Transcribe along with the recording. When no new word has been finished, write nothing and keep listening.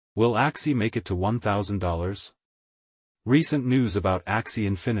Will Axie make it to $1,000? Recent news about Axie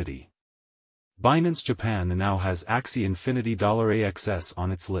Infinity. Binance Japan now has Axie Infinity $AXS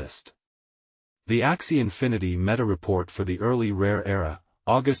on its list. The Axie Infinity meta report for the early rare era,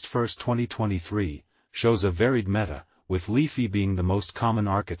 August 1, 2023, shows a varied meta, with Leafy being the most common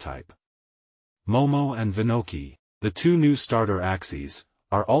archetype. Momo and Vinoki, the two new starter Axies,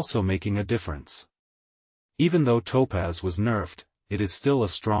 are also making a difference. Even though Topaz was nerfed, it is still a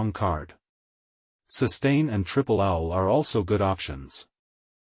strong card. Sustain and Triple Owl are also good options.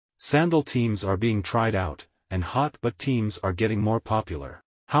 Sandal teams are being tried out, and hot but teams are getting more popular.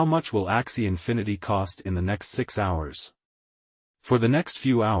 How much will Axie Infinity cost in the next 6 hours? For the next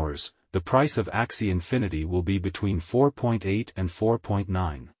few hours, the price of Axie Infinity will be between 4.8 and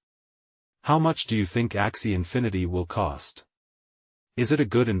 4.9. How much do you think Axie Infinity will cost? Is it a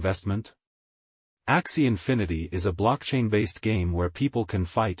good investment? Axie Infinity is a blockchain-based game where people can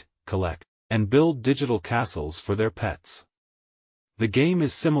fight, collect, and build digital castles for their pets. The game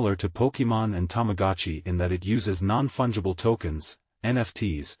is similar to Pokemon and Tamagotchi in that it uses non-fungible tokens,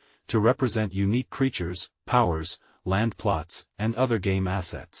 NFTs, to represent unique creatures, powers, land plots, and other game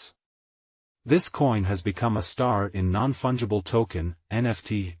assets. This coin has become a star in non-fungible token,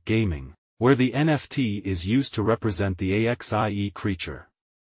 NFT, gaming, where the NFT is used to represent the Axie creature.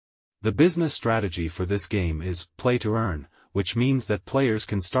 The business strategy for this game is play to earn, which means that players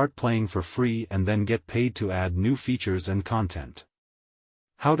can start playing for free and then get paid to add new features and content.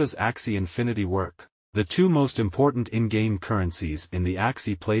 How does Axie Infinity work? The two most important in-game currencies in the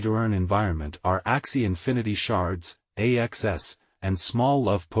Axie play-to-earn environment are Axie Infinity Shards, AXS, and Small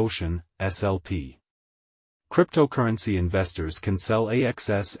Love Potion, SLP. Cryptocurrency investors can sell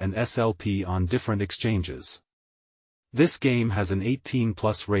AXS and SLP on different exchanges. This game has an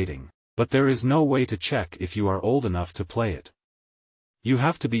 18+ rating, but there is no way to check if you are old enough to play it. You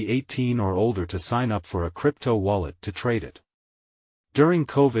have to be 18 or older to sign up for a crypto wallet to trade it. During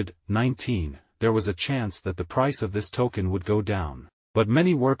COVID-19, there was a chance that the price of this token would go down, but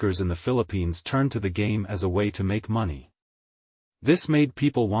many workers in the Philippines turned to the game as a way to make money. This made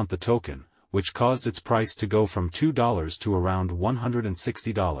people want the token, which caused its price to go from $2 to around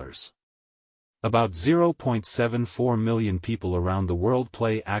 $160. About 0.74 million people around the world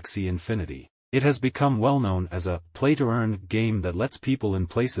play Axie Infinity. It has become well known as a play-to-earn game that lets people in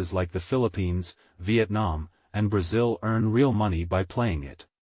places like the Philippines, Vietnam, and Brazil earn real money by playing it.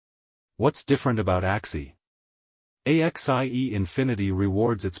 What's different about Axie? Axie Infinity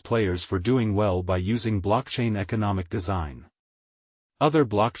rewards its players for doing well by using blockchain economic design. Other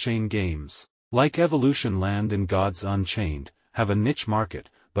blockchain games, like Evolution Land and Gods Unchained, have a niche market,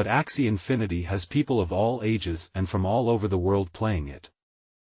 but Axie Infinity has people of all ages and from all over the world playing it.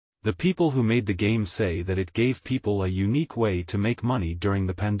 The people who made the game say that it gave people a unique way to make money during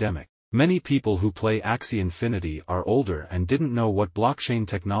the pandemic. Many people who play Axie Infinity are older and didn't know what blockchain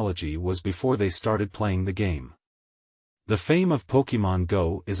technology was before they started playing the game. The fame of Pokemon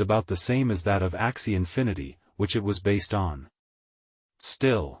Go is about the same as that of Axie Infinity, which it was based on.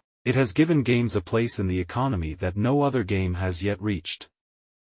 Still, it has given games a place in the economy that no other game has yet reached.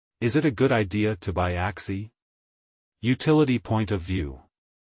 Is it a good idea to buy Axie? Utility point of view.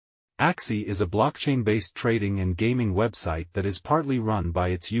 Axie is a blockchain-based trading and gaming website that is partly run by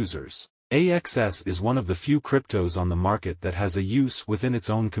its users. AXS is one of the few cryptos on the market that has a use within its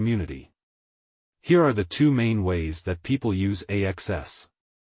own community. Here are the two main ways that people use AXS.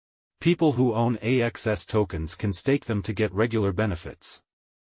 People who own AXS tokens can stake them to get regular benefits.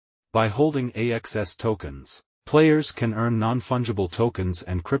 By holding AXS tokens, players can earn non-fungible tokens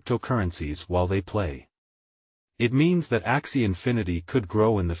and cryptocurrencies while they play. It means that Axie Infinity could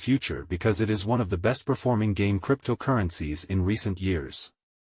grow in the future because it is one of the best-performing game cryptocurrencies in recent years.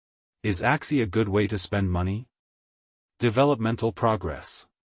 Is Axie a good way to spend money? Developmental progress.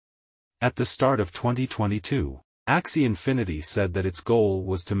 At the start of 2022, Axie Infinity said that its goal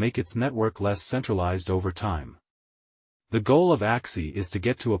was to make its network less centralized over time. The goal of Axie is to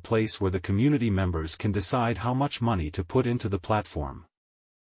get to a place where the community members can decide how much money to put into the platform.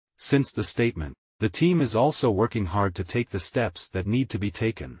 Since the statement, the team is also working hard to take the steps that need to be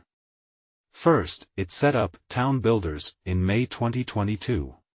taken. First, it set up Town Builders in May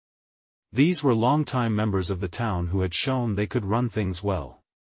 2022. These were longtime members of the town who had shown they could run things well.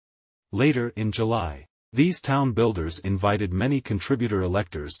 Later in July, these Town Builders invited many contributor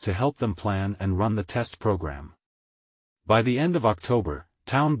electors to help them plan and run the test program. By the end of October,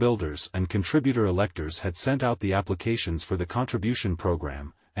 Town Builders and contributor electors had sent out the applications for the contribution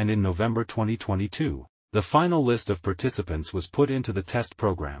program, and in November 2022, the final list of participants was put into the test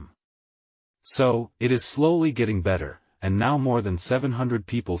program. So, it is slowly getting better, and now more than 700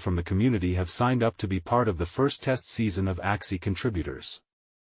 people from the community have signed up to be part of the first test season of Axie contributors.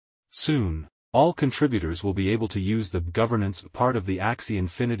 Soon, all contributors will be able to use the governance part of the Axie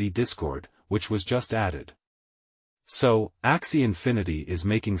Infinity Discord, which was just added. So, Axie Infinity is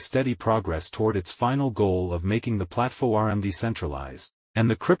making steady progress toward its final goal of making the platform decentralized, and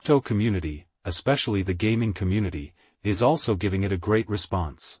the crypto community, especially the gaming community, is also giving it a great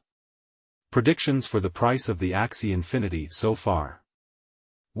response. Predictions for the price of the Axie Infinity so far.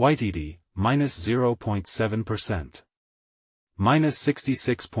 YTD, minus 0.7%. Minus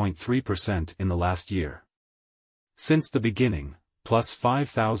 66.3% in the last year. Since the beginning, plus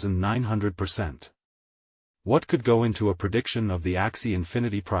 5,900%. What could go into a prediction of the Axie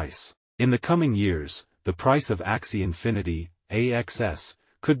Infinity price? In the coming years, the price of Axie Infinity, AXS,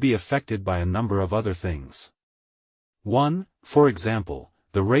 could be affected by a number of other things. 1. For example,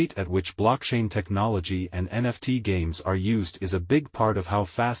 the rate at which blockchain technology and NFT games are used is a big part of how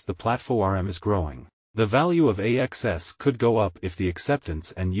fast the platform is growing. The value of AXS could go up if the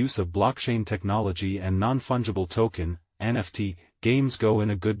acceptance and use of blockchain technology and non-fungible token, NFT, games go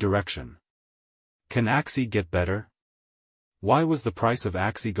in a good direction. Can Axie get better? Why was the price of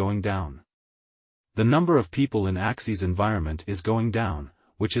Axie going down? The number of people in Axie's environment is going down,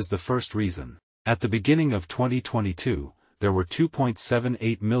 which is the first reason. At the beginning of 2022, there were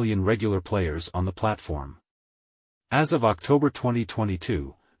 2.78 million regular players on the platform. As of October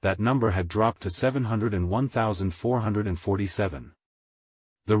 2022, that number had dropped to 701,447.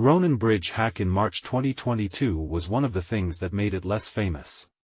 The Ronin Bridge hack in March 2022 was one of the things that made it less famous.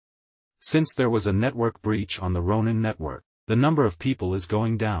 Since there was a network breach on the Ronin network, the number of people is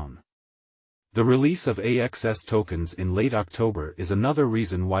going down. The release of AXS tokens in late October is another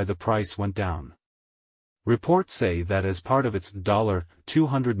reason why the price went down. Reports say that as part of its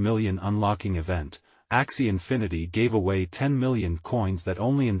 $200 million unlocking event, Axie Infinity gave away 10 million coins that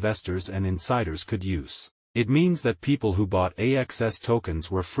only investors and insiders could use. It means that people who bought AXS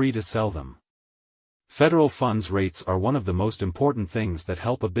tokens were free to sell them. Federal funds rates are one of the most important things that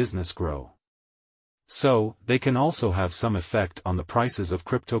help a business grow. So, they can also have some effect on the prices of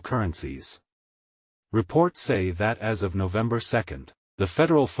cryptocurrencies. Reports say that as of November 2nd, the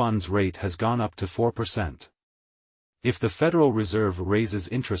federal funds rate has gone up to 4%. If the Federal Reserve raises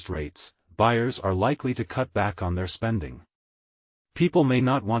interest rates, buyers are likely to cut back on their spending. People may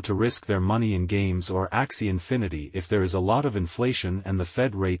not want to risk their money in games or Axie Infinity if there is a lot of inflation and the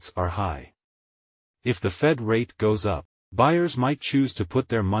Fed rates are high. If the Fed rate goes up, buyers might choose to put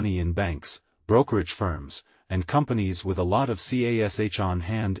their money in banks, brokerage firms, and companies with a lot of cash on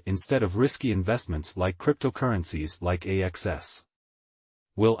hand instead of risky investments like cryptocurrencies like AXS.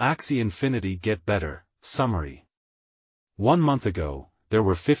 Will Axie Infinity get better? Summary. 1 month ago, there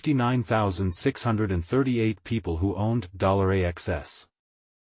were 59,638 people who owned $AXS.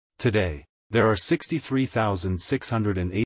 Today, there are 63,680